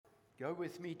Go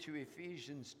with me to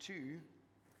Ephesians 2,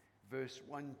 verse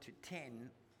 1 to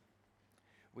 10.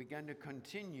 We're going to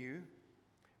continue.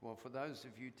 Well, for those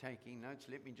of you taking notes,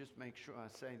 let me just make sure I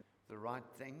say the right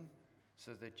thing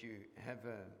so that you have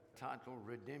a title,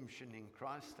 Redemption in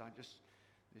Christ.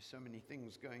 There's so many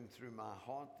things going through my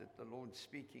heart that the Lord's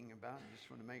speaking about. I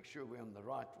just want to make sure we're on the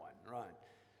right one.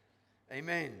 Right.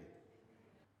 Amen.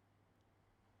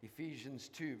 Ephesians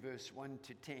 2, verse 1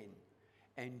 to 10.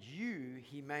 And you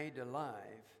he made alive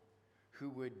who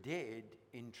were dead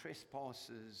in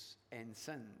trespasses and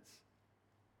sins.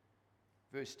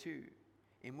 Verse 2.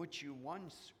 In which you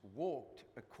once walked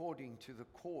according to the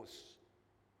course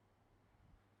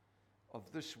of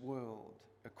this world,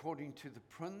 according to the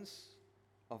prince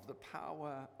of the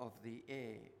power of the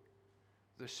air,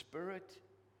 the spirit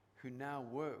who now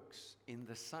works in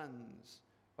the sons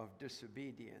of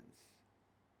disobedience.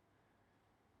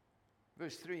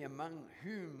 Verse 3, among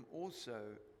whom also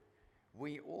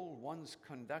we all once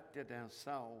conducted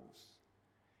ourselves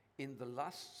in the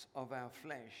lusts of our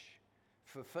flesh,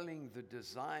 fulfilling the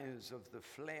desires of the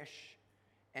flesh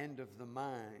and of the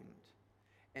mind,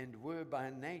 and were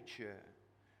by nature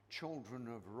children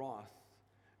of wrath,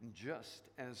 just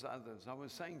as others. I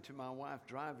was saying to my wife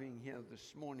driving here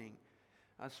this morning,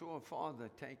 I saw a father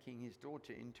taking his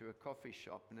daughter into a coffee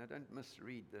shop, and I don't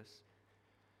misread this,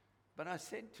 but I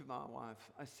said to my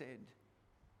wife, I said,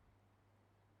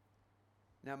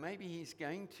 now maybe he's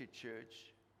going to church,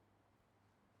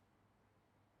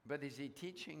 but is he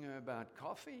teaching her about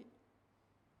coffee?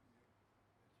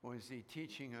 Or is he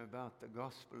teaching her about the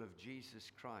gospel of Jesus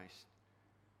Christ?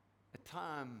 A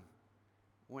time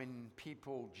when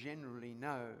people generally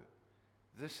know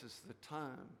this is the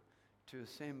time to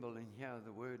assemble and hear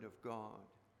the word of God.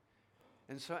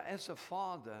 And so as a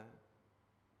father,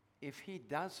 if he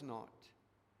does not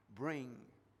bring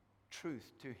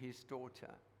truth to his daughter,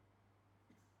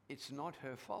 it's not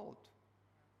her fault.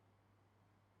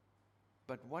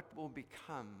 But what will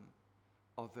become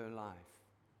of her life?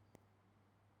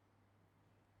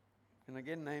 Can I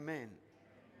get an amen?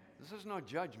 This is not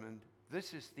judgment.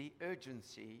 This is the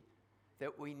urgency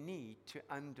that we need to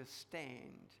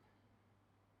understand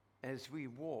as we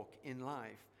walk in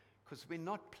life. Because we're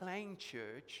not playing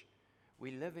church.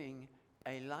 We're living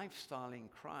a lifestyle in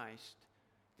Christ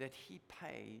that he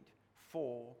paid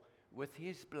for with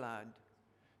his blood.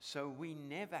 So we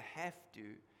never have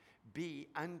to be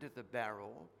under the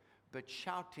barrel, but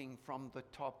shouting from the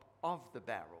top of the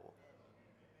barrel.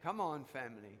 Come on,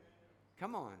 family.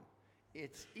 Come on.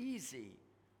 It's easy.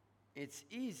 It's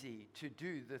easy to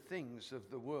do the things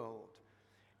of the world.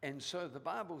 And so the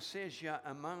Bible says here,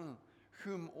 among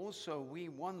whom also we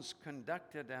once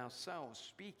conducted ourselves,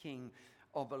 speaking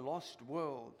of a lost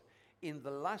world, in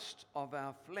the lust of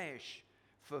our flesh,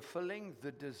 fulfilling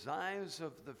the desires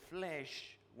of the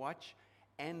flesh, watch,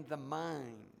 and the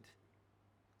mind,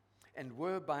 and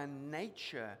were by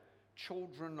nature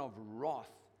children of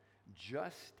wrath,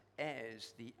 just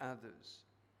as the others.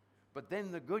 But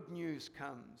then the good news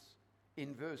comes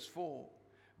in verse 4.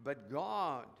 But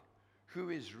God,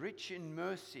 who is rich in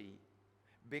mercy,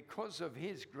 because of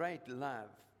his great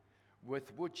love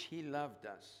with which he loved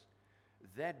us,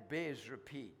 that bears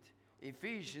repeat.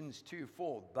 Ephesians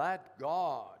 2:4. But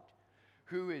God,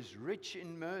 who is rich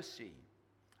in mercy,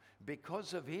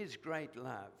 because of his great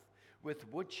love with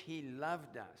which he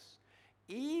loved us,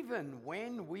 even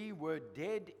when we were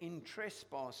dead in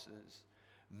trespasses,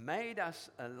 made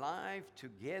us alive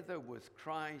together with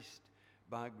Christ.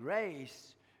 By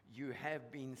grace you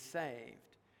have been saved.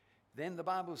 Then the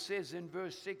Bible says in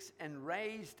verse 6, and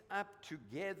raised up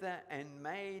together and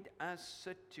made us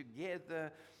sit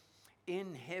together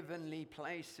in heavenly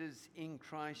places in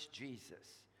Christ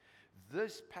Jesus.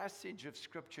 This passage of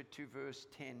Scripture to verse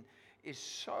 10 is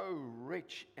so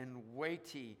rich and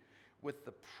weighty with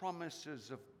the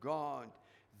promises of God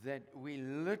that we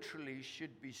literally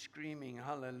should be screaming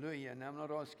hallelujah. And I'm not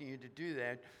asking you to do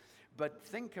that, but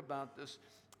think about this.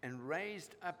 And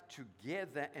raised up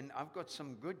together, and I've got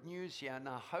some good news here, and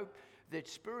I hope that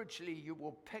spiritually you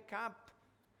will pick up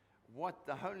what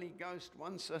the Holy Ghost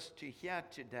wants us to hear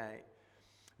today.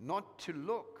 Not to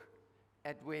look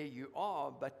at where you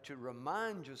are, but to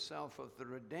remind yourself of the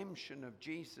redemption of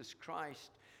Jesus Christ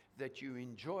that you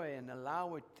enjoy and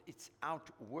allow it's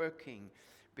outworking,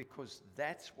 because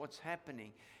that's what's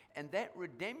happening. And that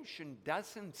redemption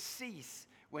doesn't cease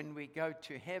when we go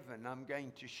to heaven. I'm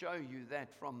going to show you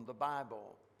that from the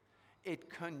Bible. It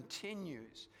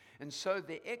continues. And so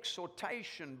the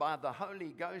exhortation by the Holy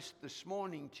Ghost this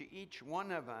morning to each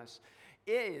one of us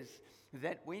is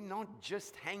that we're not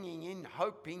just hanging in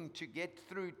hoping to get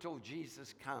through till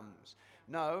Jesus comes.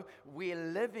 No, we're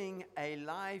living a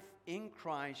life in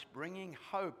Christ, bringing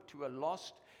hope to a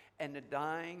lost and a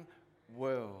dying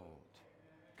world.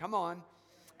 Come on.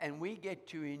 And we get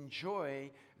to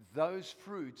enjoy those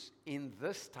fruits in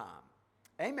this time.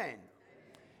 Amen.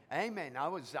 Amen.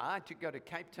 I had to go to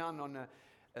Cape Town on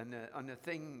a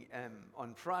thing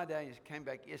on Friday. I came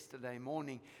back yesterday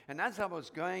morning. And as I was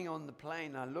going on the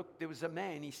plane, I looked. There was a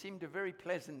man. He seemed a very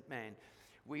pleasant man.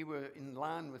 We were in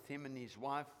line with him and his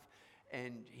wife.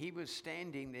 And he was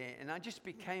standing there. And I just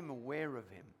became aware of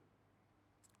him.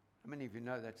 How many of you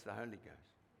know that's the Holy Ghost?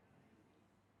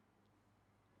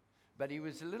 But he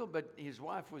was a little bit, his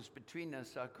wife was between us,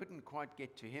 so I couldn't quite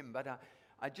get to him. But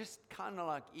I just kind of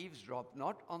like eavesdropped,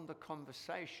 not on the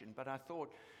conversation, but I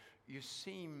thought, you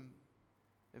seem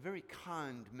a very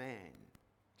kind man.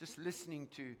 Just listening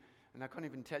to, and I can't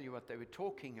even tell you what they were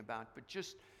talking about, but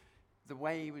just the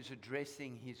way he was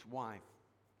addressing his wife.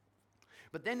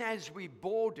 But then as we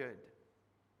boarded,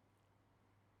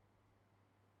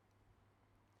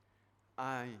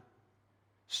 I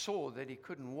saw that he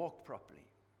couldn't walk properly.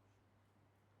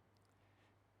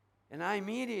 And I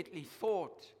immediately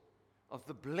thought of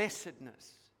the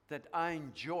blessedness that I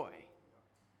enjoy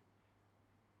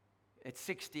at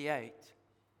 68.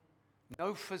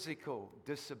 No physical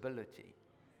disability.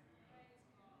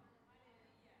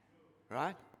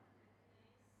 Right?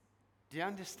 Do you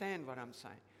understand what I'm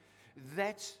saying?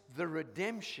 That's the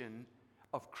redemption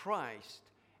of Christ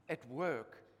at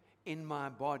work in my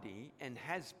body and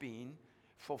has been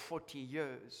for 40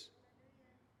 years.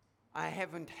 I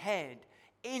haven't had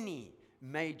any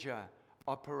major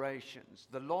operations.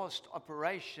 The last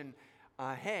operation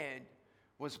I had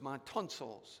was my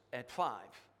tonsils at 5.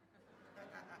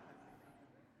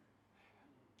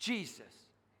 Jesus.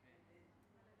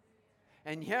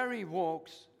 And here he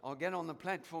walks. I'll get on the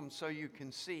platform so you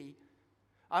can see.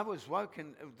 I was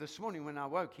woken this morning. When I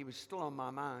woke, he was still on my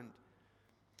mind.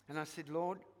 And I said,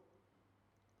 Lord,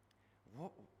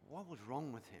 what was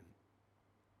wrong with him?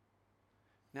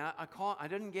 Now, I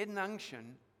didn't get an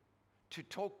unction to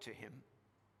talk to him,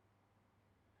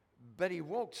 but he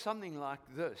walked something like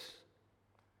this.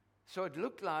 So it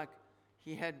looked like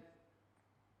he had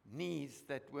knees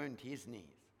that weren't his knees.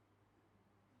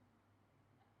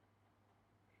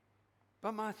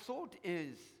 But my thought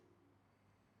is,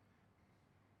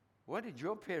 what did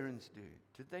your parents do?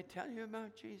 Did they tell you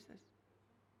about Jesus?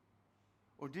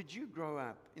 Or did you grow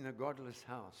up in a godless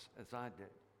house as I did?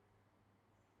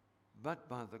 But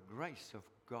by the grace of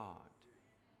God,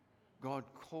 God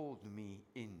called me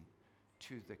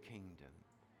into the kingdom.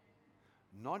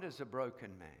 Not as a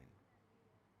broken man,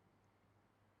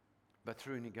 but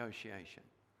through negotiation.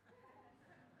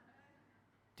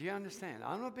 Do you understand?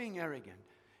 I'm not being arrogant.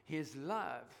 His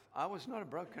love, I was not a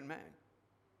broken man.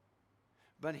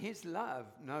 But his love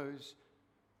knows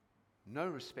no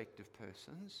respect of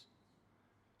persons.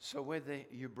 So whether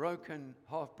you're broken,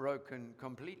 half broken,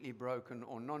 completely broken,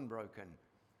 or non-broken,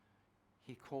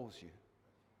 he calls you.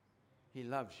 He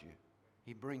loves you.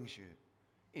 He brings you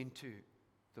into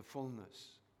the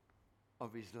fullness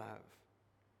of his love.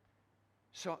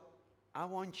 So I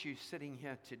want you sitting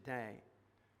here today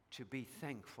to be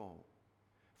thankful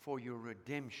for your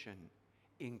redemption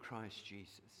in Christ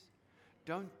Jesus.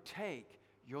 Don't take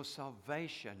your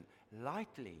salvation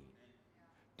lightly.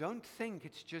 Don't think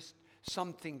it's just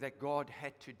something that God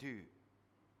had to do.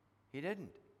 He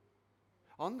didn't.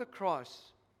 On the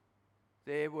cross,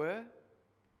 there were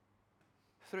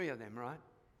 3 of them, right?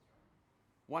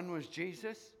 One was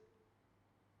Jesus.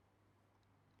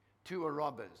 2 were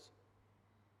robbers.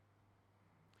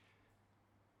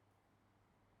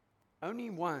 Only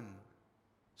one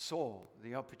saw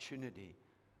the opportunity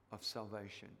of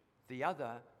salvation. The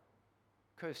other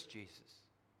cursed Jesus.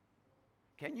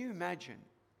 Can you imagine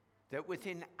that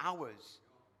within hours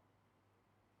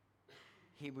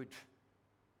he would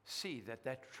see that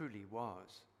that truly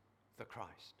was the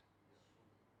Christ?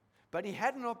 But he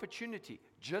had an opportunity,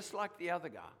 just like the other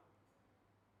guy.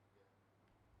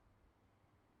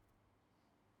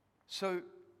 So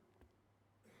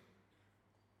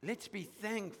let's be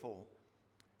thankful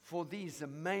for these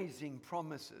amazing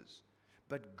promises.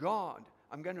 But God,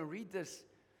 I'm going to read this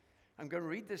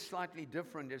slightly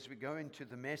different as we go into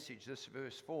the message, this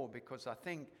verse 4, because I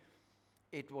think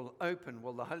it will open,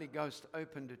 the Holy Ghost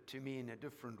opened it to me in a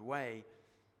different way.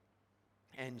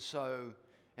 And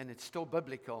it's still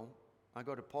biblical. I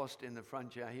got a pastor in the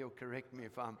front here. He'll correct me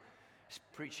if I'm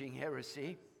preaching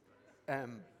heresy.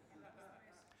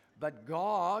 But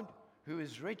God, who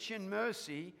is rich in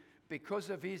mercy, because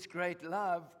of his great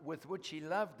love with which he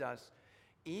loved us,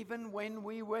 even when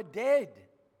we were dead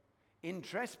in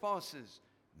trespasses,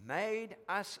 made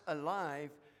us alive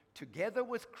together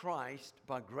with Christ.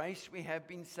 By grace we have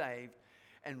been saved,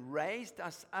 and raised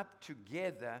us up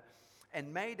together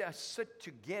and made us sit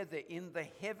together in the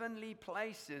heavenly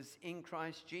places in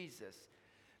Christ Jesus.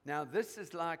 Now, this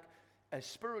is like a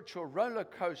spiritual roller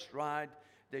coaster ride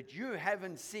that you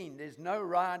haven't seen. There's no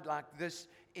ride like this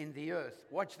in the earth.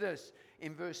 Watch this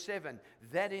in verse 7.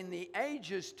 That in the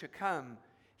ages to come,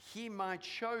 he might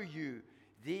show you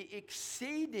the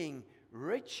exceeding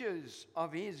riches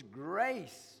of his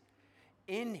grace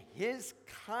in his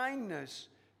kindness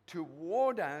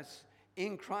toward us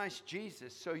in Christ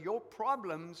Jesus. So your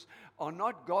problems are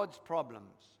not God's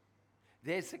problems.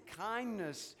 There's a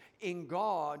kindness in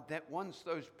God that wants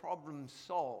those problems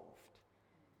solved.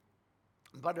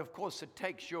 But of course, it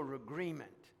takes your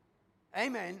agreement.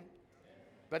 Amen.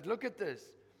 But look at this.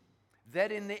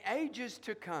 That in the ages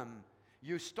to come,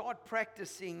 you start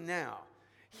practicing now.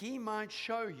 He might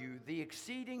show you the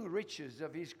exceeding riches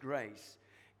of his grace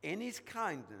in his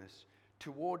kindness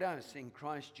toward us in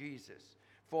Christ Jesus.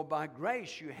 For by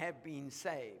grace you have been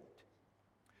saved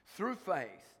through faith,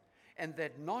 and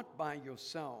that not by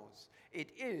yourselves.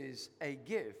 It is a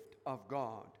gift of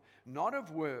God, not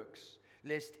of works,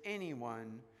 lest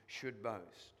anyone should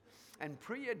boast. And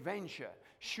pre-adventure,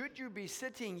 should you be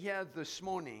sitting here this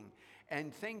morning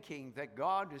and thinking that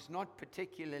God is not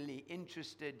particularly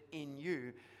interested in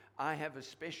you, I have a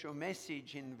special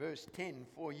message in verse 10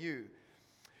 for you.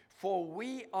 For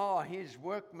we are his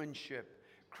workmanship,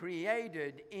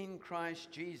 created in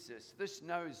Christ Jesus. This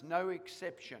knows no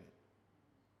exception.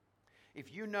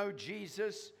 If you know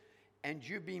Jesus and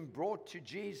you've been brought to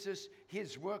Jesus,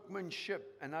 his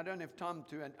workmanship, and I don't have time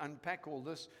to unpack all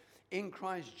this, in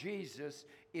Christ Jesus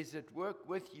is at work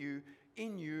with you,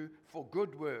 in you for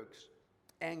good works.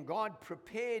 And God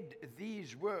prepared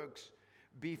these works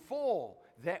before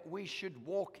that we should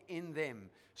walk in them.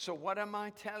 So what am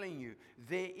I telling you?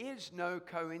 There is no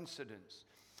coincidence.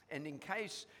 And in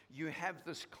case you have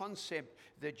this concept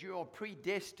that you are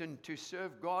predestined to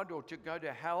serve God or to go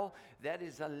to hell, that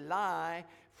is a lie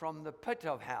from the pit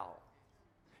of hell.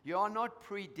 You are not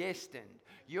predestined.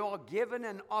 You are given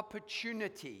an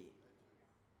opportunity.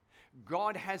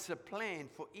 God has a plan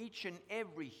for each and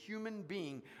every human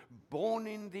being born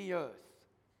in the earth.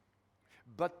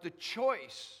 But the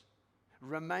choice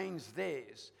remains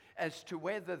theirs as to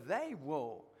whether they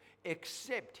will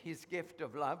accept his gift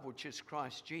of love, which is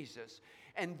Christ Jesus,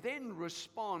 and then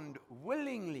respond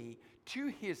willingly to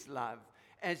his love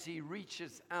as he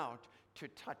reaches out to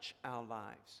touch our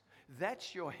lives.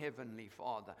 That's your heavenly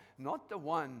Father, not the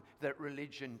one that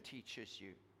religion teaches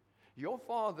you. Your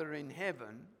Father in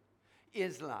heaven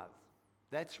is love.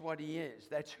 That's what he is.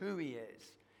 That's who he is.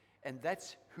 And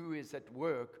that's who is at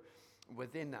work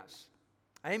within us.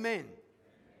 Amen.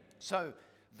 So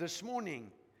this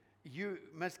morning, you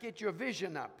must get your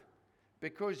vision up,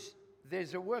 because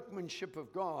there's a workmanship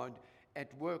of God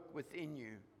at work within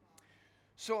you.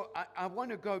 So I want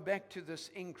to go back to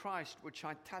this in Christ, which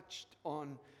I touched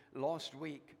on last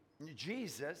week.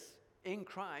 Jesus in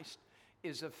Christ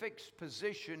is a fixed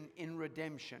position in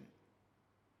redemption.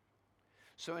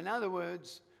 So in other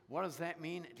words, what does that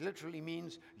mean? It literally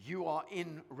means you are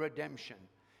in redemption.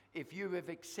 If you have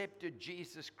accepted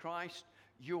Jesus Christ,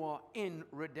 you are in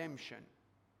redemption.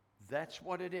 That's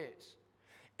what it is.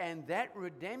 And that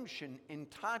redemption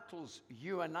entitles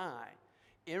you and I,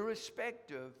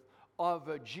 irrespective of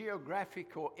a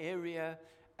geographical area,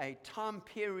 a time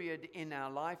period in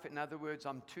our life. In other words,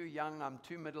 I'm too young, I'm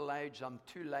too middle-aged, I'm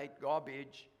too late,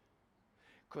 garbage.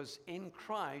 Because in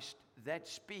Christ, that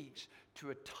speaks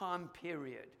to a time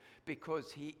period,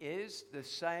 because he is the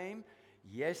same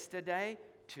yesterday,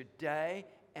 today,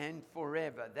 and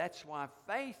forever. That's why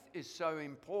faith is so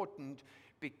important,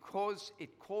 because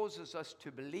it causes us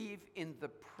to believe in the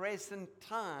present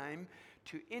time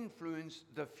to influence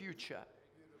the future.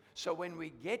 So when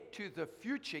we get to the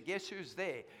future, guess who's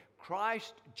there?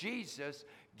 Christ Jesus,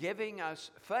 giving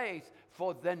us faith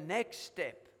for the next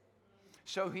step.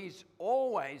 So he's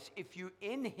always, if you're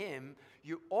in him,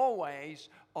 you always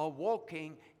are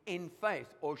walking in faith,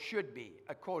 or should be,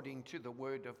 according to the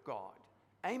word of God.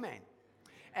 Amen.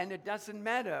 And it doesn't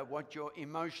matter what your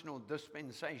emotional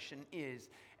dispensation is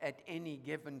at any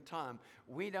given time.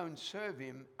 We don't serve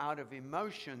him out of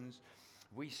emotions.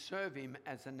 We serve him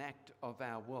as an act of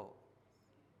our will.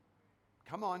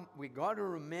 Come on, we got to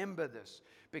remember this,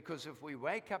 because if we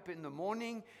wake up in the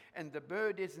morning and the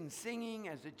bird isn't singing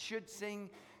as it should sing,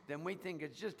 then we think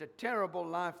it's just a terrible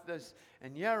life this,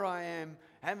 and here I am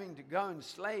having to go and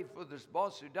slave for this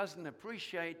boss who doesn't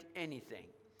appreciate anything.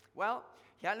 Well,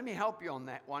 yeah, let me help you on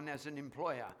that one as an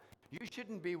employer. You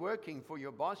shouldn't be working for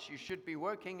your boss. You should be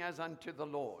working as unto the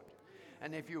Lord.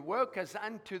 And if you work as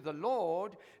unto the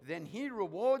Lord, then He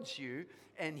rewards you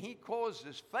and He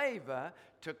causes favor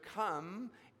to come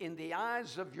in the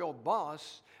eyes of your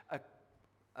boss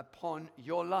upon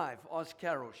your life. Ask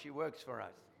Carol, she works for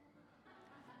us.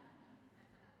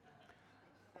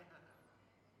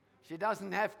 She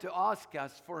doesn't have to ask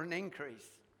us for an increase.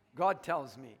 God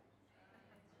tells me.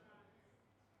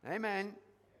 Amen.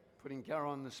 Putting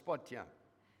Carol on the spot here.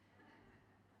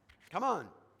 Come on.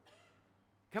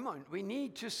 Come on. We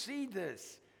need to see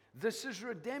this. This is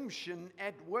redemption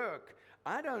at work.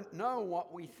 I don't know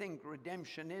what we think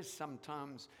redemption is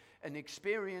sometimes. An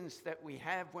experience that we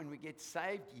have when we get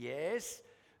saved. Yes,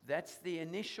 that's the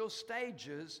initial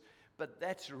stages. But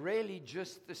that's really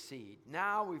just the seed.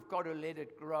 Now we've got to let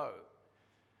it grow.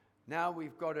 Now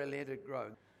we've got to let it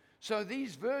grow. So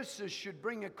these verses should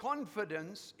bring a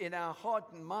confidence in our heart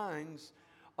and minds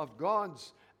of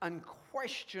God's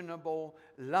unquestionable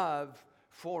love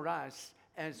for us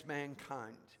as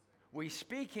mankind. We're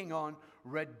speaking on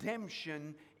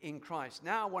redemption in Christ.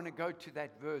 Now I want to go to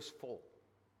that verse 4.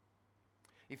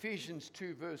 Ephesians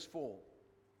 2 verse 4.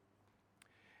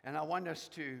 And I want us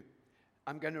to...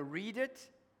 I'm going to read it,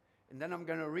 and then I'm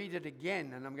going to read it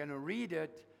again, and I'm going to read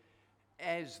it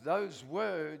as those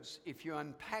words, if you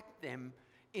unpack them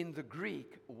in the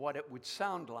Greek, what it would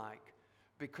sound like,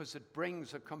 because it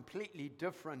brings a completely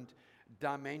different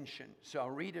dimension. So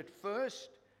I'll read it first,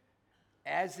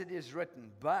 as it is written,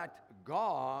 but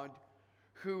God,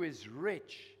 who is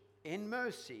rich in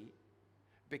mercy,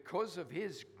 because of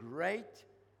His great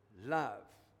love.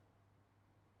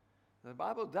 The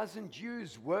Bible doesn't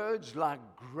use words like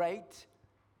great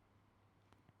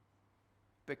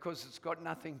because it's got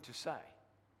nothing to say.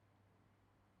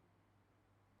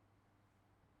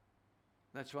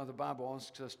 That's why the Bible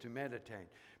asks us to meditate.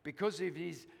 Because of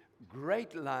His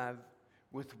great love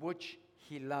with which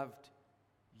He loved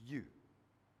you.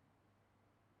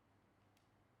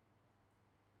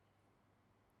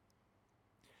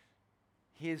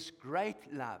 His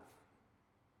great love.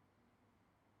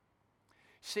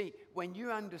 See, when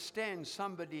you understand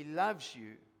somebody loves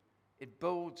you, it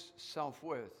builds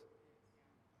self-worth.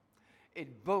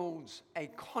 It builds a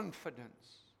confidence.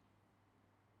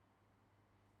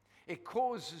 It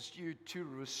causes you to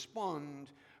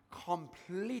respond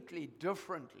completely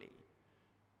differently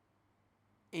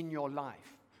in your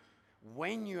life.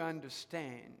 When you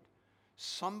understand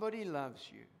somebody loves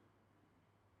you,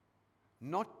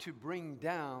 not to bring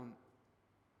down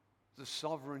the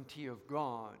sovereignty of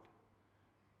God,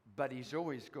 but He's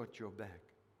always got your back.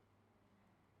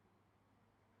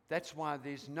 That's why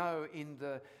there's no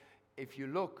if you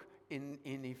look in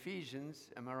Ephesians,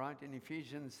 am I right? In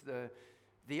Ephesians,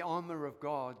 the armor of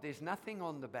God, there's nothing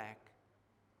on the back.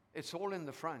 It's all in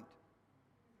the front.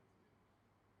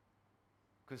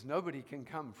 Because nobody can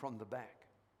come from the back.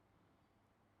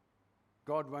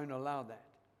 God won't allow that.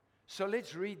 So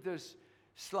let's read this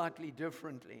slightly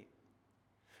differently.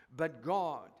 But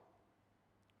God,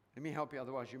 let me help you,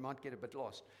 otherwise you might get a bit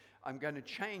lost. I'm going to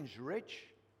change rich,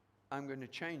 I'm going to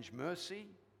change mercy,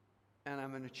 and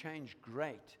I'm going to change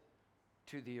great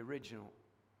to the original.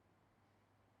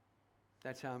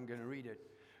 That's how I'm going to read it.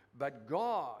 But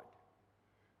God,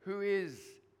 who is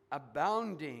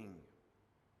abounding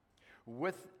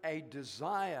with a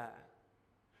desire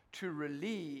to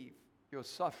relieve your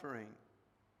suffering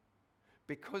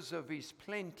because of His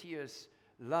plenteous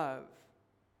love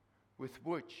with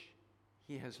which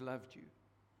He has loved you.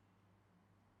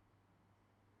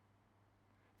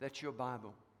 That's your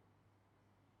Bible.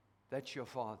 That's your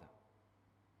Father.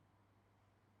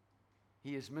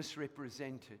 He is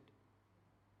misrepresented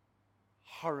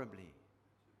horribly,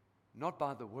 not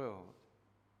by the world,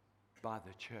 by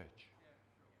the church.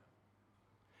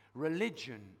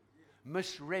 Religion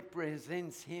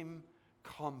misrepresents Him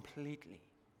completely.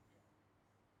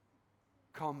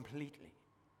 Completely.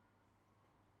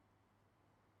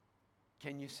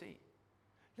 Can you see?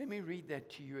 Let me read that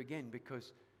to you again,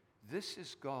 because this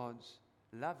is God's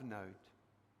love note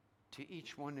to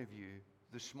each one of you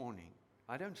this morning.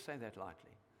 I don't say that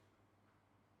lightly.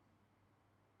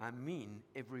 I mean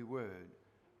every word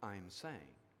I am saying.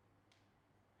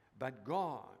 But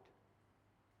God,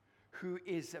 who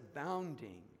is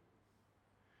abounding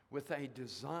with a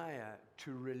desire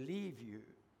to relieve you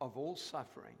of all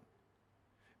suffering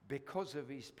because of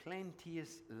His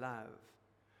plenteous love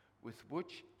with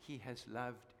which He has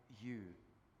loved you.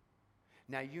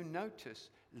 Now you notice,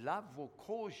 love will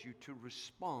cause you to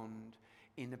respond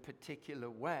in a particular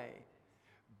way,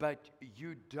 but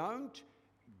you don't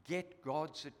get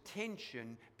God's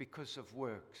attention because of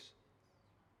works.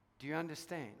 Do you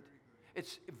understand?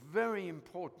 It's very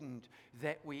important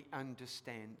that we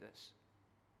understand this.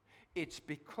 It's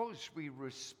because we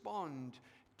respond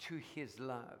to his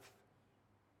love.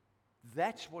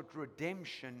 That's what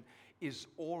redemption is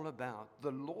all about.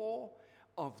 The law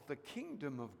of the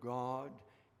kingdom of God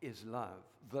is love.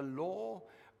 The law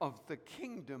of the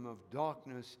kingdom of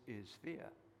darkness is fear.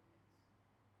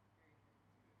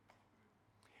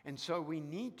 And so we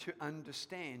need to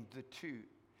understand the two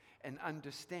and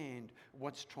understand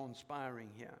what's transpiring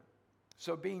here.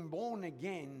 So being born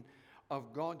again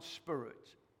of God's Spirit.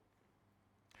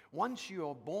 Once you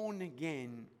are born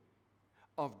again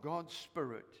of God's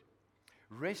Spirit,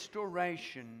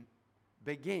 restoration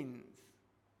begins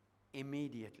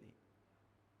immediately.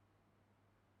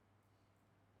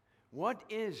 What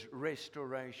is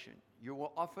restoration? You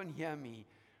will often hear me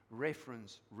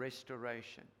reference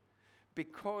restoration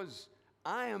because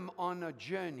I am on a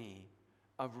journey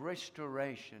of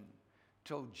restoration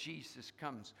till Jesus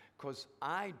comes, because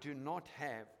I do not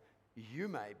have, you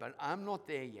may, but I'm not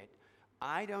there yet.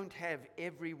 I don't have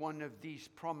every one of these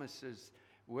promises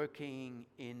working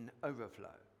in overflow.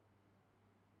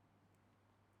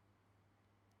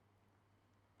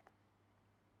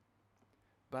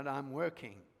 But I'm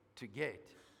working to get.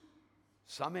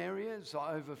 Some areas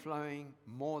are overflowing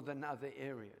more than other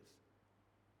areas.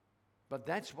 But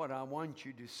that's what I want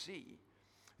you to see,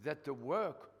 that the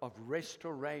work of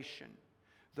restoration,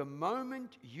 the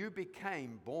moment you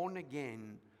became born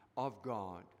again of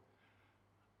God,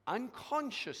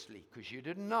 unconsciously, because you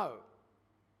didn't know,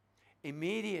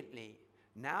 immediately,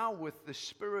 now with the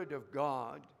Spirit of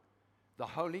God, the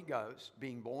Holy Ghost,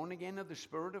 being born again of the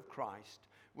Spirit of Christ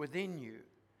within you,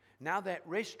 now that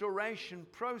restoration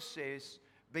process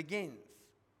begins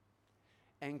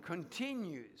and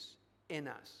continues in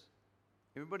us.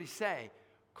 Everybody say,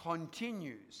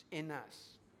 continues in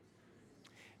us.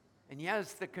 And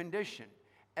here's the condition.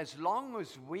 As long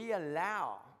as we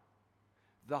allow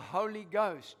the Holy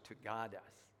Ghost to guide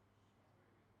us.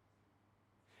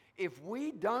 If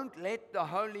we don't let the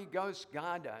Holy Ghost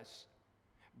guide us,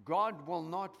 God will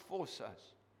not force us.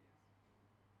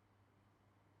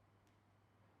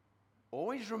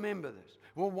 Always remember this.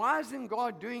 Well, why isn't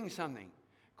God doing something?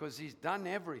 Because he's done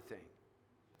everything.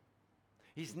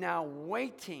 He's now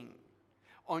waiting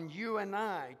on you and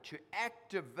I to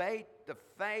activate the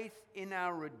faith in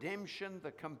our redemption,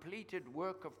 the completed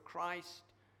work of Christ,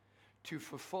 to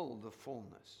fulfill the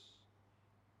fullness.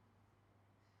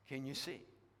 Can you see?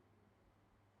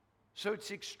 So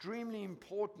it's extremely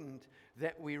important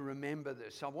that we remember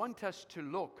this. I want us to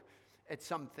look at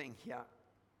something here.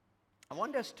 I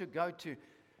want us to go to,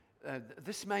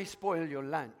 this may spoil your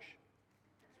lunch.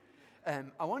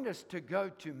 I want us to go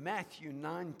to Matthew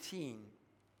 19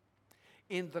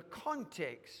 in the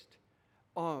context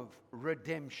of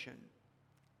redemption.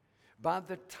 By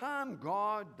the time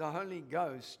God, the Holy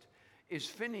Ghost, is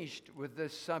finished with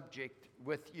this subject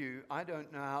with you, I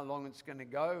don't know how long it's going to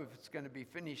go, if it's going to be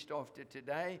finished after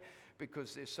today,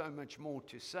 because there's so much more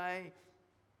to say.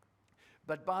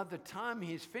 But by the time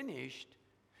he's finished,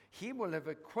 he will have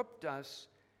equipped us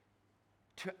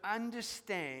to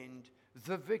understand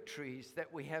the victories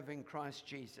that we have in Christ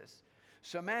Jesus.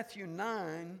 So Matthew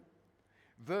 9,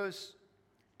 verse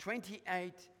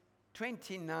 28,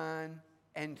 29,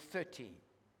 and 30.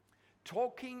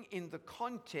 Talking in the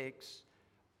context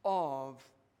of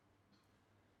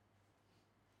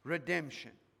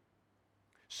redemption.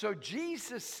 So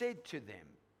Jesus said to them,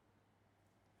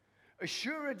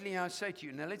 assuredly I say to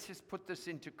you, now let's just put this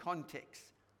into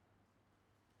context.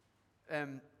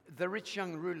 The rich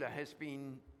young ruler has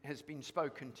been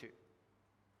spoken to.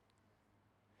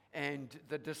 And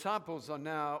the disciples are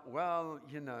now, well,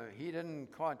 he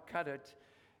didn't quite cut it.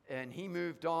 And he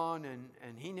moved on,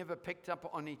 and he never picked up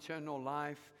on eternal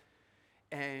life.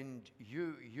 And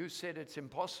you said it's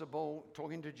impossible,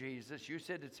 talking to Jesus, you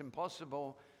said it's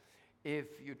impossible if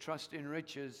you trust in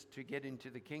riches to get into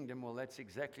the kingdom. Well, that's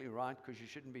exactly right, because you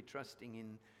shouldn't be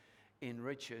trusting in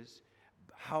riches.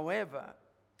 However,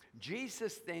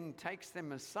 Jesus then takes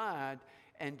them aside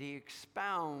and he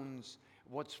expounds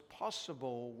what's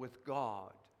possible with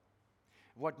God.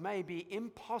 What may be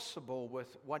impossible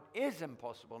with, what is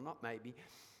impossible, not maybe,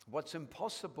 what's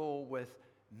impossible with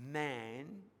man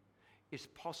is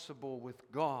possible with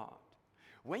God.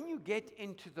 When you get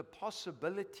into the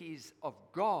possibilities of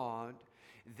God,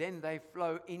 then they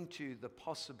flow into the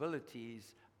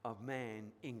possibilities of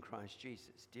man in Christ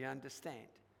Jesus. Do you understand?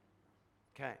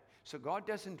 Okay, so God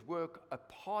doesn't work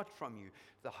apart from you.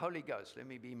 The Holy Ghost, let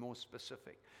me be more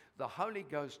specific. The Holy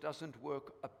Ghost doesn't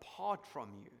work apart from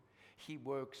you. He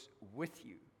works with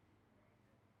you.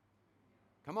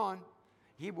 Come on.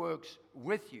 He works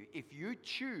with you. If you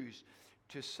choose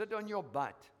to sit on your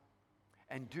butt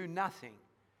and do nothing,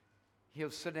 He'll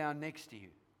sit down next to you.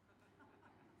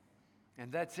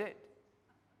 And that's it.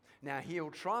 Now,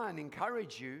 He'll try and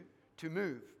encourage you to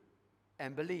move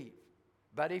and believe.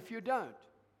 But if you don't,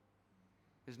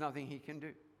 there's nothing He can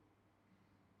do.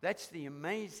 That's the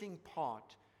amazing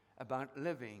part about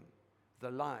living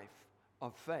the life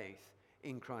of faith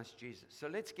in Christ Jesus. So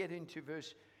let's get into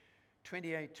verse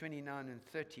 28, 29, and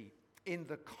 30 in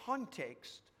the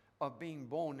context of being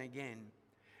born again.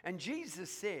 And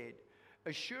Jesus said,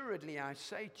 "Assuredly I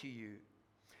say to you,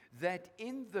 that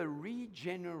in the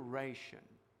regeneration,"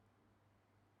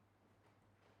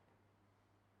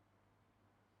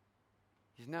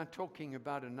 He's now talking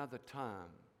about another time.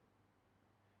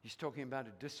 He's talking about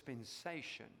a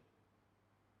dispensation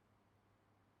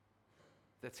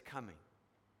that's coming.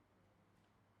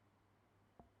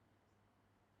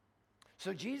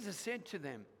 So Jesus said to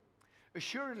them,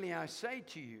 "Assuredly I say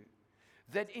to you,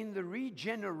 that in the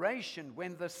regeneration,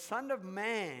 when the Son of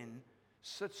Man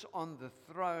sits on the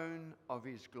throne of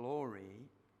His glory,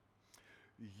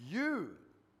 you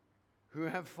who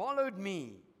have followed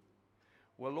me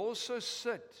will also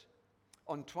sit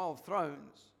on 12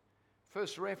 thrones."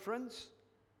 First reference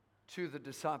to the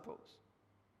disciples,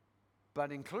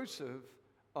 but inclusive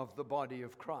of the body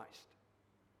of Christ.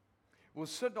 Will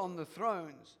sit on the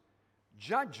thrones,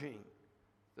 judging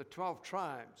the 12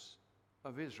 tribes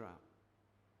of Israel.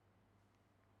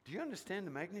 Do you understand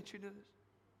the magnitude of this?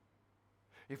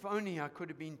 If only I could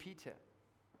have been Peter.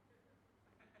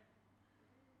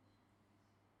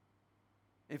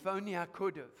 If only I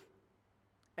could have.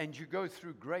 And you go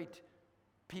through great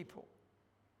people.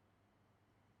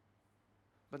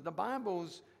 But the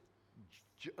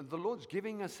Lord's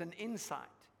giving us an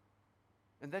insight.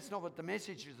 And that's not what the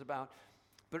message is about.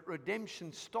 But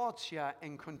redemption starts here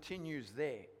and continues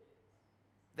there.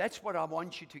 That's what I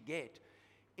want you to get.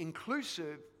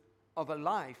 Inclusive of a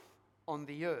life on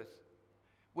the earth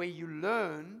where you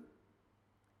learn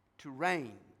to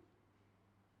reign.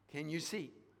 Can you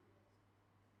see?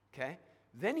 Okay.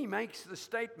 Then he makes the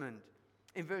statement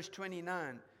in verse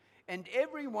 29. "And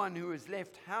everyone who has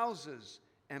left houses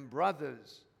and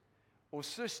brothers or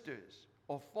sisters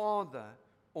or father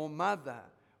or mother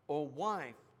or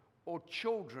wife or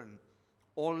children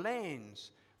or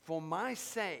lands for my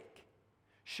sake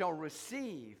shall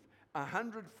receive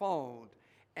 100-fold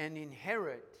and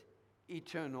inherit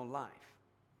eternal life."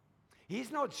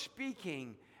 He's not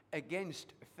speaking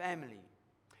against family.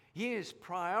 He is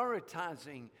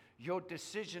prioritizing your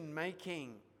decision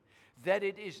making, that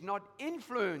it is not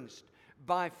influenced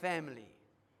by family.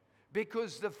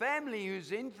 Because the family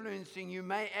who's influencing you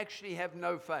may actually have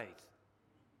no faith,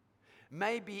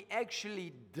 may be actually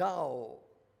dull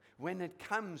when it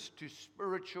comes to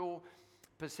spiritual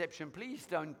perception. Please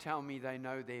don't tell me they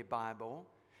know their Bible.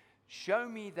 Show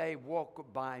me they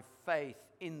walk by faith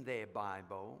in their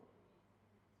Bible.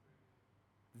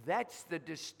 That's the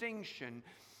distinction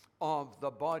of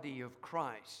the body of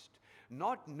Christ.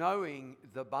 Not knowing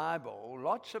the Bible.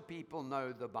 Lots of people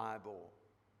know the Bible.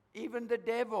 Even the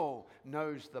devil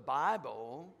knows the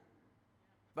Bible,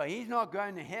 but he's not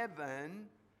going to heaven.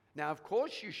 Now, of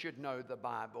course, you should know the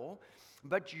Bible,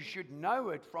 but you should know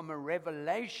it from a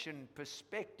revelation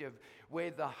perspective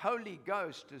where the Holy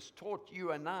Ghost has taught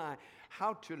you and I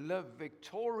how to live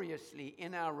victoriously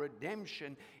in our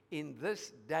redemption in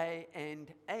this day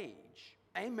and age.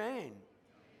 Amen.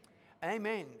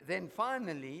 Amen. Then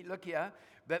finally, look here,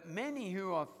 "But many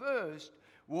who are first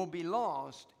will be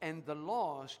last, and the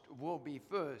last will be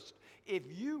first."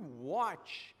 If you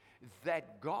watch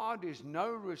that God is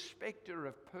no respecter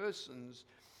of persons,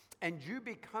 and you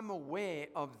become aware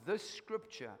of this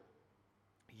scripture,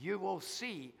 you will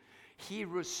see He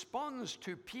responds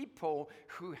to people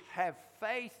who have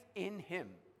faith in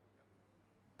Him.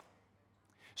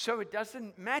 So it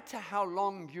doesn't matter how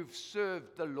long you've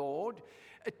served the Lord.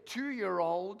 A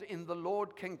 2-year-old in the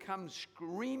Lord can come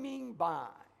screaming by.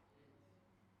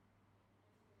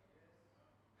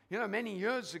 You know, many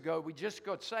years ago, we just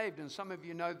got saved, and some of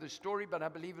you know the story, but I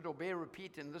believe it'll bear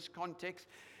repeat in this context.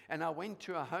 And I went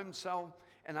to a home cell,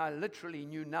 and I literally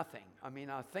knew nothing. I mean,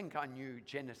 I think I knew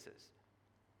Genesis.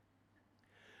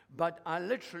 But I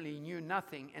literally knew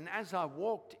nothing. And as I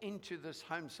walked into this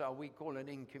home cell, we call it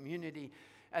in community,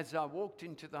 as I walked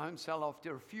into the home cell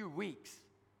after a few weeks,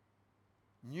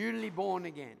 newly born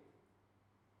again,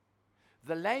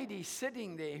 the lady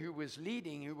sitting there who was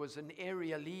leading, who was an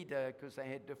area leader, because they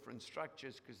had different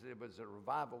structures, because there was a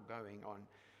revival going on,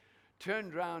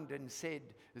 turned around and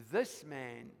said, "This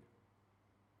man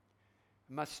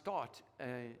must start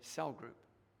a cell group."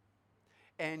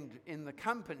 and in the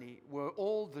company were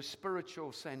all the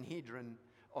spiritual Sanhedrin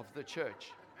of the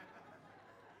church.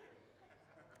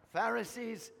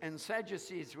 Pharisees and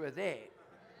Sadducees were there.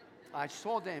 I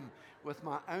saw them with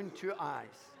my own two eyes.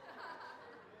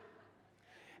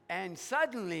 And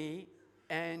suddenly,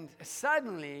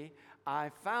 I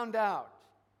found out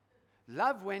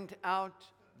love went out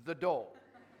the door.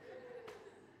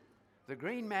 The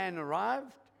green man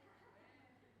arrived.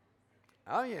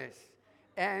 Oh, yes.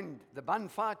 And the bun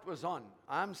fight was on.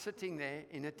 I'm sitting there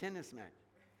in a tennis match.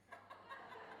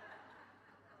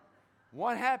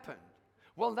 What happened?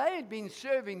 Well, they had been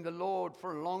serving the Lord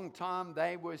for a long time.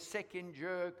 They were second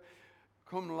jerk,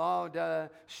 cum laude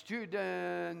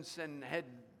students and had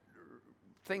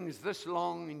things this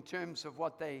long in terms of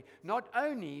what they, not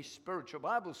only spiritual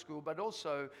Bible school, but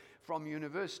also from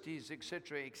universities,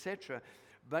 etc., etc.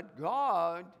 But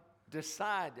God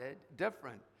decided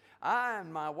different. I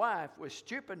and my wife were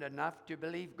stupid enough to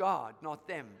believe God, not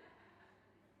them.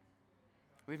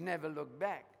 We've never looked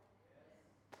back.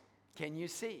 Can you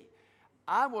see?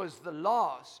 I was the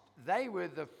last, they were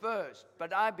the first,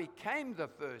 but I became the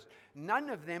first. None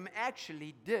of them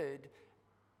actually did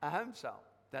a home cell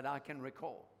that I can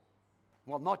recall.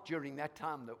 Well, not during that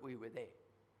time that we were there.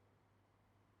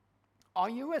 Are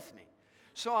you with me?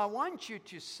 So I want you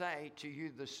to say to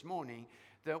you this morning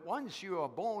that once you are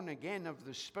born again of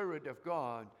the Spirit of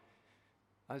God,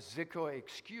 aziko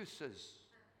excuses.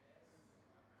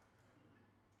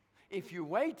 If you're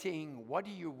waiting, what are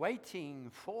you waiting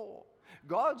for?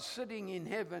 God's sitting in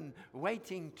heaven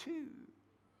waiting too.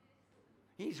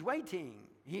 He's waiting.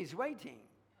 He's waiting.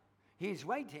 He's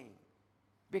waiting.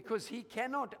 Because He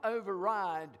cannot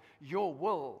override your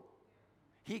will.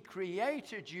 He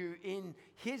created you in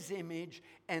His image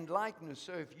and likeness.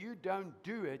 So if you don't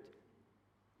do it,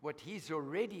 what He's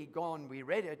already gone, we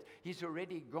read it, He's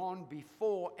already gone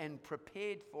before and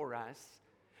prepared for us.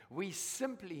 We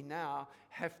simply now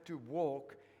have to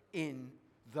walk in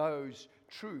those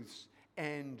truths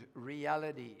and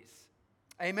realities.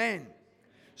 Amen.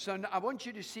 So I want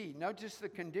you to see, notice the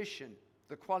condition,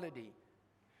 the quality.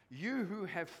 You who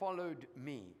have followed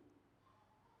me.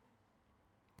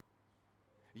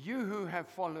 You who have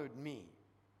followed me.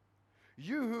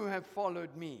 You who have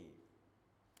followed me.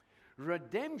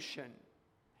 Redemption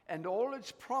and all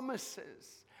its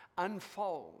promises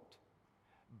unfold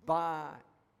by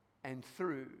and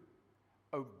through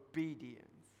obedience.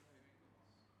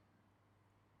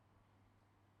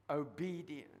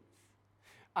 Obedience.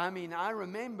 I mean, I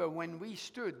remember when we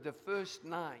stood the first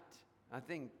night, I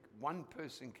think one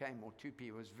person came or two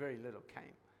people, it was very little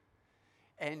came.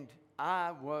 And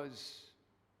I was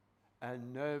a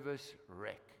nervous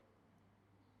wreck.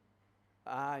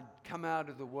 I'd come out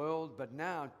of the world, but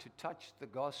now to touch the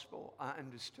gospel, I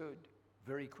understood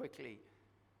very quickly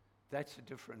that's a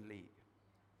different league.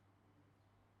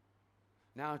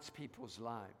 Now it's people's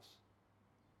lives.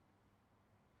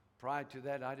 Prior to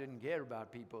that, I didn't care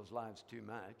about people's lives too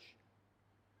much.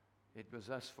 It was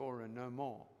us four and no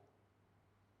more.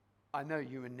 I know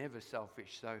you were never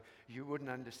selfish, so you wouldn't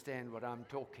understand what I'm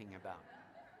talking about.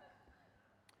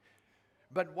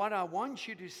 But what I want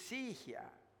you to see here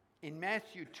in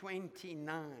Matthew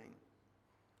 29,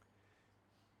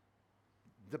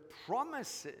 the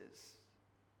promises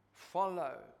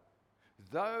follow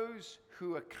those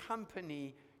who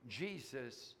accompany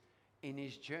Jesus in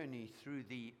His journey through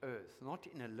the earth, not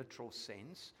in a literal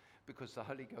sense, because the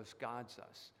Holy Ghost guides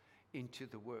us into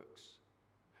the works.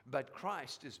 But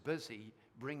Christ is busy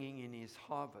bringing in His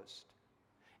harvest.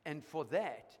 And for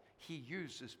that, He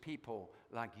uses people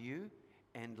like you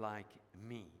and like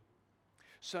me.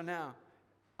 So now,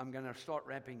 I'm going to start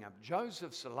wrapping up.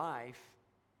 Joseph's life,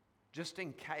 just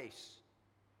in case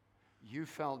you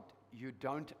felt you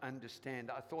don't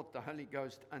understand, I thought the Holy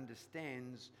Ghost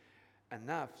understands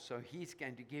enough, so He's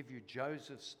going to give you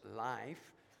Joseph's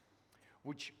life,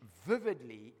 which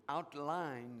vividly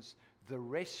outlines the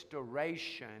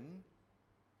restoration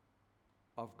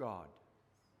of God.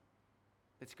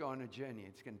 Let's go on a journey.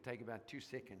 It's going to take about 2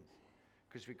 seconds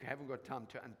because we haven't got time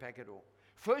to unpack it all.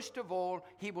 First of all,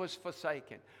 he was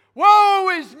forsaken. Woe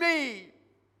is me!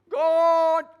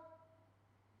 God,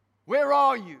 where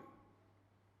are you?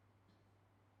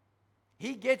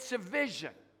 He gets a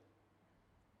vision.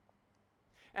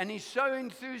 And he's so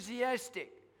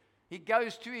enthusiastic. He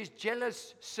goes to his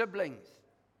jealous siblings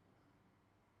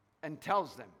and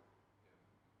tells them.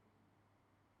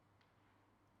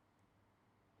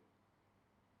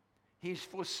 He's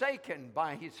forsaken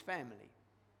by his family.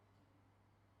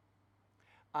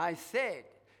 I said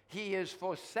he is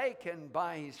forsaken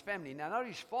by his family. Now, not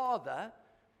his father.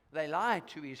 They lied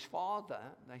to his father.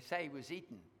 They say he was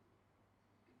eaten.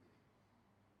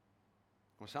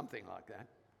 or something like that.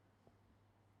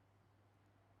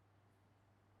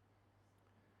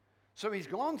 So he's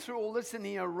gone through all this and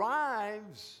he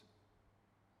arrives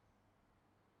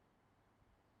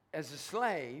as a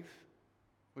slave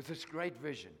with this great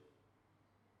vision.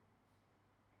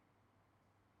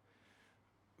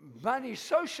 But his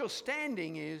social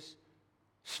standing is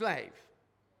slave.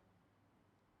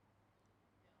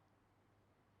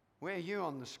 Where are you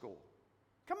on the score?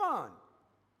 Come on.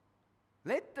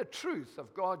 Let the truth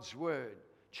of God's word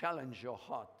challenge your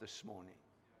heart this morning.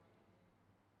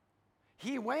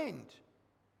 He went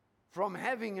from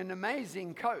having an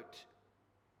amazing coat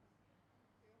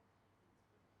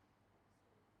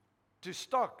to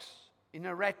stocks in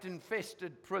a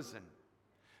rat-infested prison.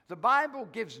 The Bible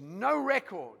gives no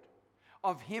record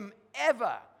of him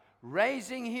ever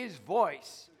raising his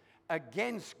voice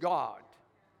against God.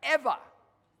 Ever.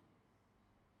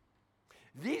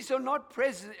 These are not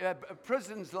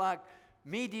prisons like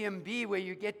Medium B where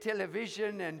you get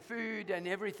television and food and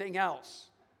everything else.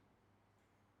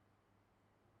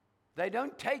 They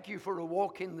don't take you for a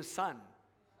walk in the sun.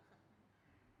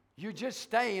 You just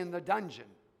stay in the dungeon.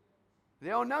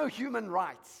 There are no human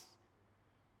rights.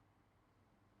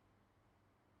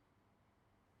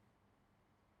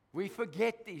 We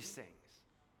forget these things.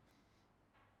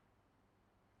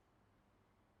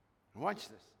 Watch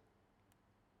this.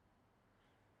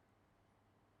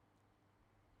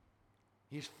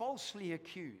 He's falsely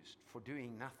accused for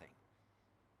doing nothing.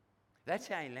 That's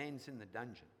how he lands in the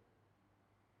dungeon.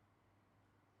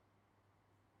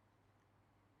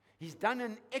 He's done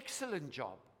an excellent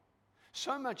job.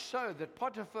 So much so that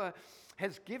Potiphar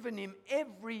has given him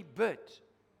every bit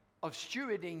of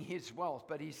stewarding his wealth.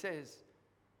 But he says,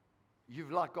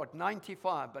 you've like got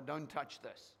 95, but don't touch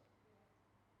this.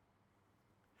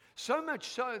 So much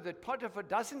so that Potiphar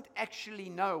doesn't actually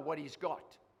know what he's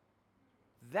got.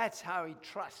 That's how he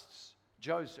trusts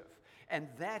Joseph. And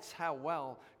that's how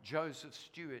well Joseph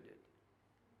stewarded.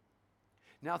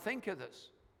 Now think of this.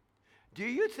 Do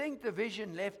you think the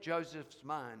vision left Joseph's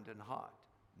mind and heart?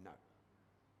 No.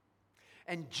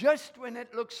 And just when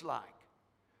it looks like,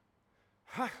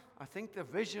 I think the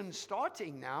vision's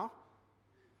starting now.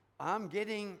 I'm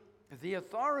getting the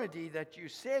authority that you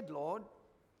said, Lord.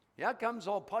 Here comes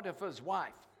old Potiphar's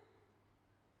wife.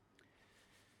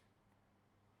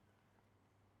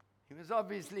 He was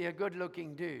obviously a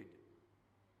good-looking dude.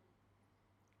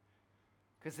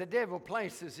 Because the devil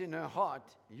places in her heart,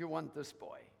 you want this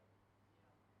boy.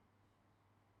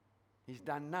 He's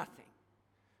done nothing.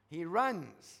 He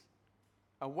runs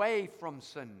away from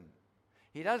sin.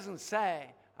 He doesn't say,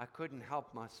 I couldn't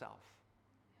help myself.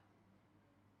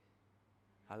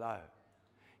 Hello.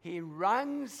 He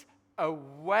runs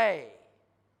away.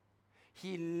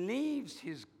 He leaves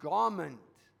his garment.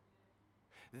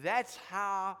 That's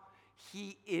how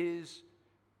he is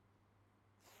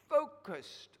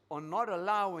focused on not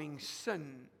allowing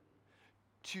sin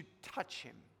to touch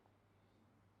him.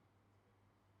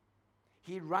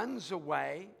 He runs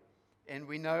away, and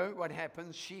we know what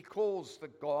happens. She calls the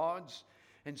guards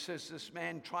and says, this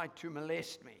man tried to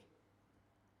molest me.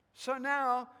 So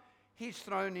now he's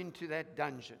thrown into that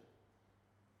dungeon.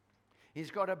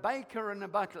 He's got a baker and a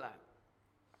butler.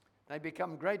 They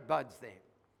become great buds there.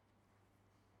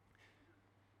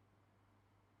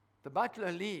 The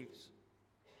butler leaves.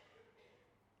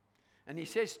 And he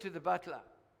says to the butler,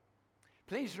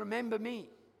 please remember me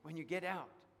when you get out.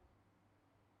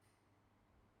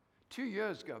 2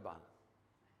 years go by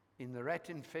in the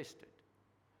rat-infested.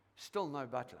 Still no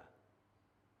butler.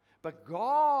 But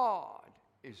God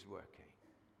is working.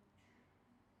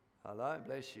 Hello,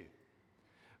 bless you.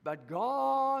 But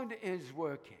God is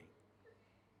working.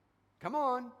 Come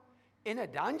on. In a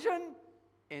dungeon?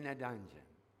 In a dungeon.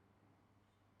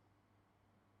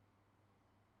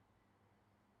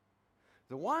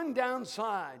 The one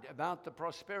downside about the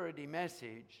prosperity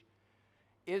message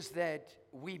is that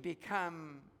we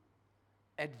become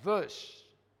adverse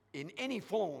in any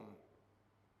form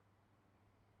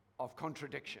of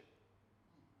contradiction.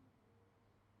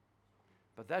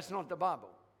 But that's not the Bible.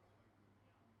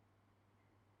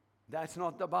 That's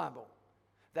not the Bible.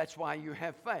 That's why you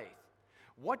have faith.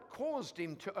 What caused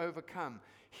him to overcome?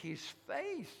 His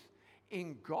faith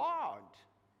in God.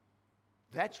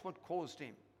 That's what caused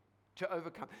him to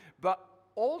overcome. But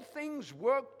all things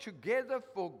work together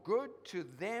for good to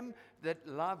them that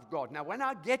love God. Now, when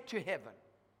I get to heaven,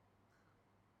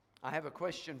 I have a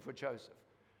question for Joseph.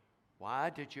 Why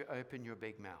did you open your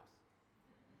big mouth?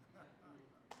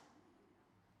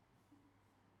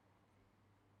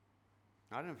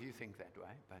 I don't know if you think that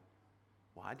way, but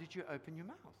why did you open your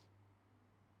mouth?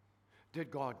 Did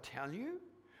God tell you?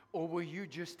 Or were you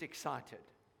just excited?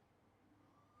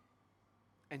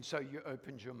 And so you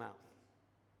opened your mouth.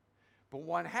 But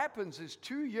what happens is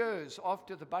 2 years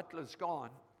after the butler's gone,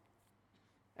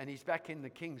 and he's back in the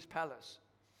king's palace,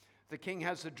 the king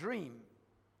has a dream.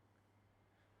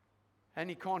 And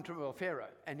he can't remember, Pharaoh,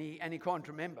 and he can't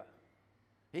remember.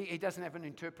 He doesn't have an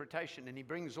interpretation, and he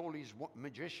brings all these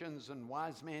magicians and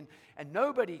wise men, and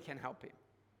nobody can help him.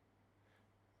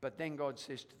 But then God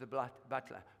says to the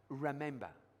butler, remember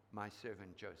my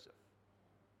servant Joseph.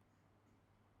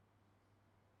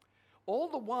 All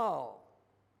the while,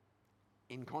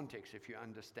 in context, if you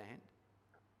understand,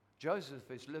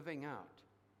 Joseph is living out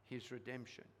his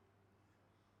redemption.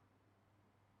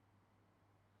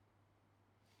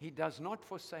 He does not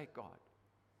forsake God.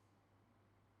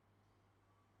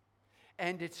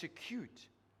 And it's acute,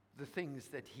 the things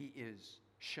that he is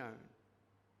shown.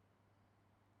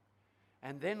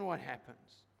 And then what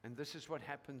happens? And this is what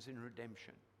happens in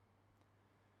redemption.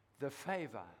 The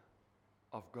favor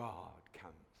of God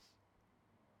comes.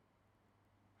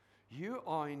 You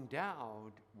are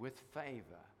endowed with favor,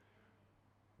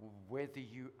 whether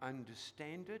you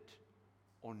understand it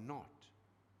or not.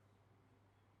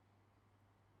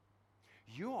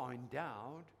 You are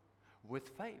endowed with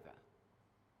favor.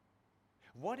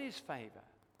 What is favor?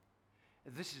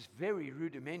 This is very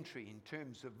rudimentary in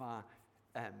terms of my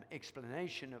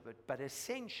explanation of it, but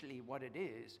essentially what it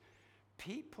is,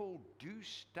 people do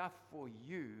stuff for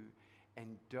you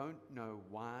and don't know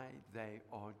why they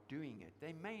are doing it.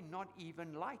 They may not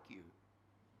even like you.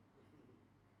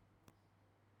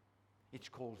 It's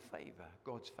called favor,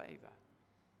 God's favor.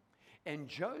 And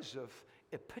Joseph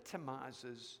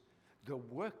epitomizes the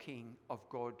working of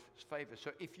God's favor.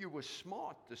 So if you were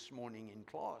smart this morning in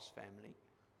class, family,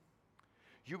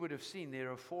 you would have seen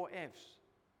there are 4 F's.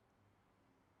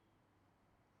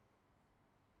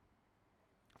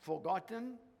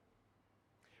 Forgotten,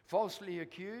 falsely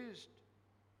accused,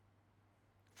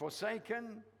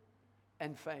 forsaken,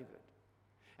 and favored.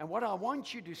 And what I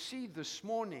want you to see this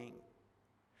morning,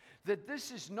 that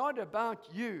this is not about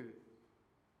you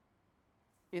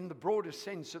in the broader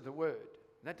sense of the word.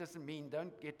 That doesn't mean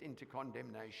don't get into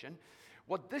condemnation.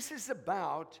 What this is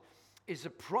about is a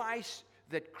price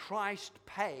that Christ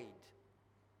paid.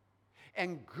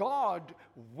 And God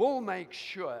will make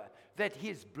sure that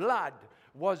his blood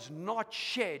was not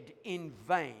shed in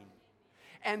vain.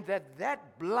 And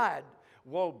that blood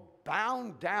will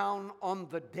bound down on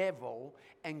the devil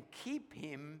and keep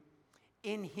him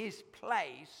in his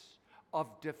place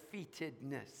of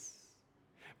defeatedness.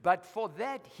 But for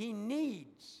that he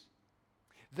needs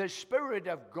the Spirit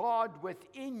of God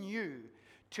within you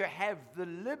to have the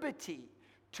liberty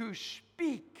to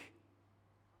speak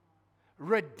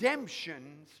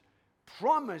redemption's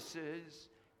promises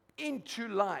into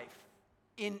life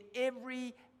in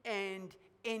every and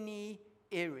any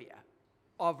area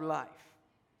of life.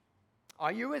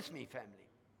 Are you with me, family?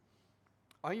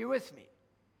 Are you with me?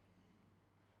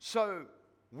 So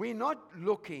we're not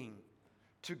looking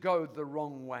to go the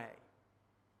wrong way.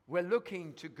 We're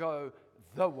looking to go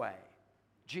the way,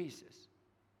 Jesus.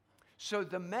 So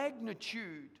the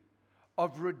magnitude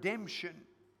of redemption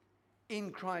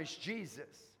in Christ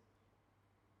Jesus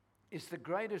is the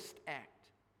greatest act.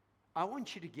 I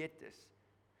want you to get this.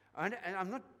 And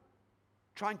I'm not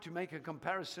trying to make a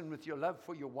comparison with your love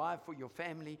for your wife or your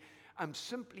family. I'm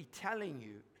simply telling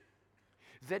you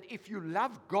that if you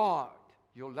love God,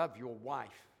 you'll love your wife.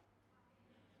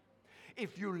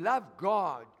 If you love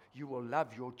God, you will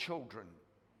love your children.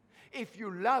 If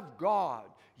you love God,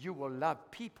 you will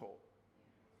love people.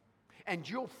 And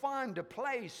you'll find a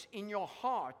place in your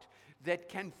heart that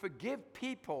can forgive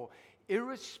people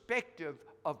irrespective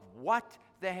of what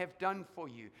they have done for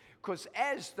you. Because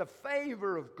as the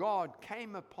favor of God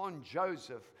came upon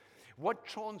Joseph, what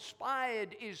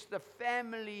transpired is the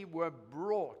family were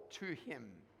brought to him.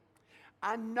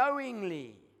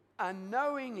 Unknowingly,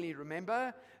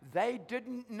 remember, they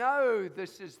didn't know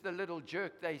this is the little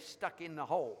jerk they stuck in the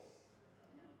hole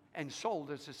and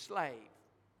sold as a slave,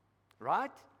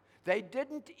 right? They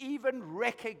didn't even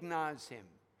recognize him.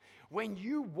 When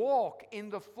you walk in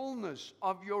the fullness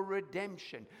of your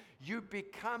redemption, you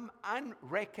become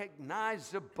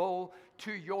unrecognizable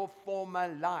to your former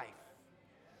life.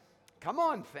 Come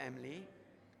on, family.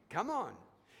 Come on.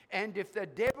 And if the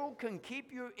devil can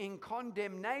keep you in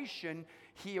condemnation,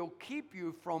 he'll keep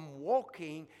you from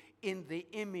walking in the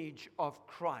image of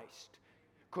Christ.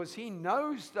 Because he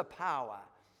knows the power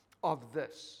of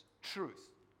this truth.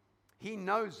 He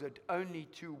knows it only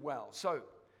too well. So,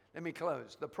 let me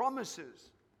close. The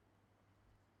promises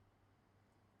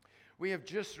we have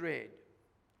just read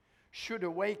should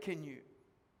awaken you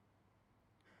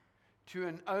to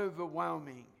an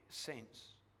overwhelming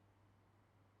sense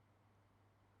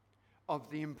of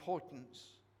the importance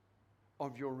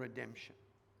of your redemption.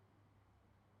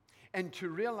 And to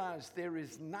realize there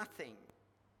is nothing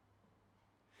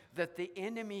that the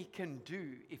enemy can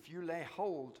do if you lay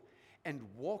hold and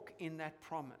walk in that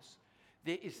promise.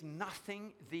 There is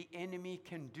nothing the enemy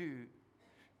can do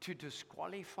to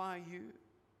disqualify you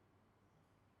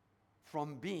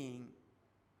from being,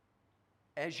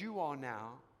 as you are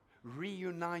now,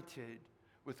 reunited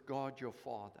with God your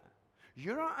Father.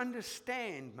 You don't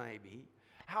understand, maybe,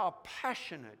 how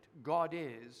passionate God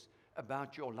is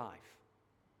about your life.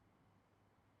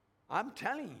 I'm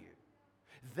telling you.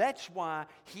 That's why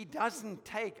he doesn't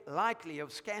take lightly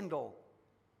of scandal.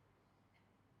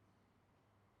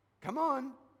 Come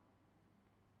on.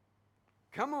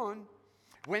 Come on.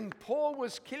 When Paul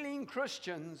was killing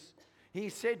Christians, he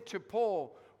said to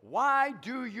Paul, "Why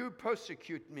do you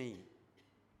persecute me?"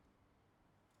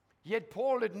 Yet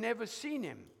Paul had never seen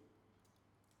him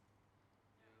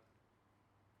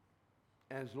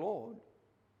as Lord.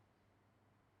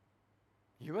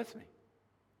 You with me?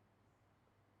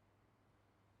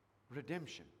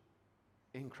 Redemption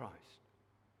in Christ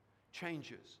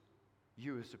changes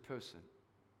you as a person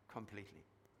completely.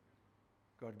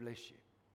 God bless you.